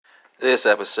This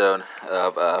episode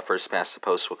of First Past the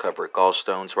Post will cover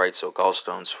gallstones, right? So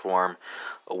gallstones form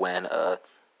when uh,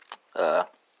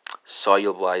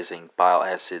 solubilizing bile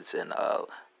acids and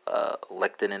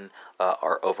lectinin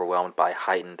are overwhelmed by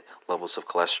heightened levels of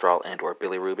cholesterol and or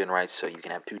bilirubin, right? So you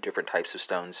can have two different types of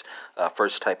stones.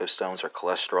 First type of stones are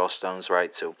cholesterol stones,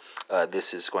 right? So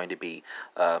this is going to be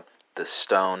the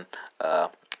stone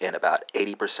in about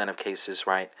 80% of cases,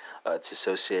 right? It's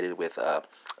associated with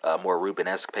more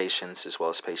Rubenesque patients as well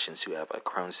as patients who have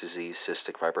Crohn's disease,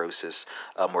 cystic fibrosis.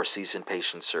 More seasoned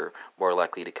patients are more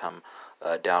likely to come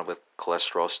down with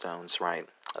cholesterol stones, right?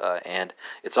 And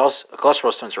it's also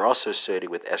cholesterol stones are also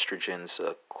associated with estrogens,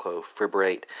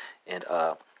 clofibrate, and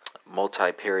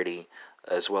multiparity,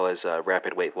 as well as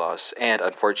rapid weight loss. And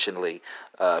unfortunately,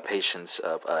 patients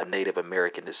of Native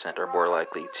American descent are more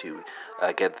likely to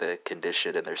get the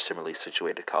condition than their similarly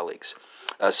situated colleagues.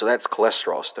 So that's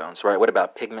cholesterol stones, right? What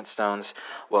about pigment stones?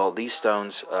 Well, these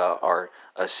stones are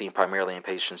seen primarily in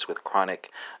patients with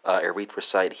chronic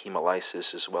erythrocyte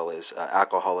hemolysis as well as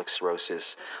alcoholic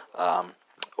cirrhosis.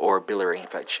 Or biliary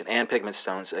infection. And pigment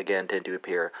stones, again, tend to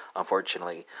appear,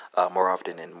 unfortunately, more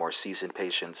often in more seasoned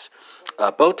patients.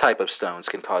 Both type of stones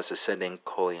can cause ascending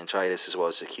cholangitis as well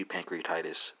as acute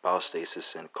pancreatitis, bile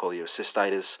stasis, and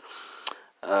cholecystitis.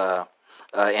 Uh,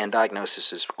 and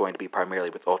diagnosis is going to be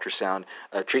primarily with ultrasound.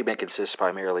 Treatment consists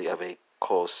primarily of a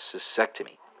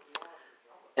cholecystectomy.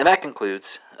 And that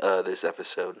concludes this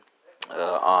episode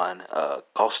on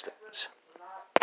gallstones.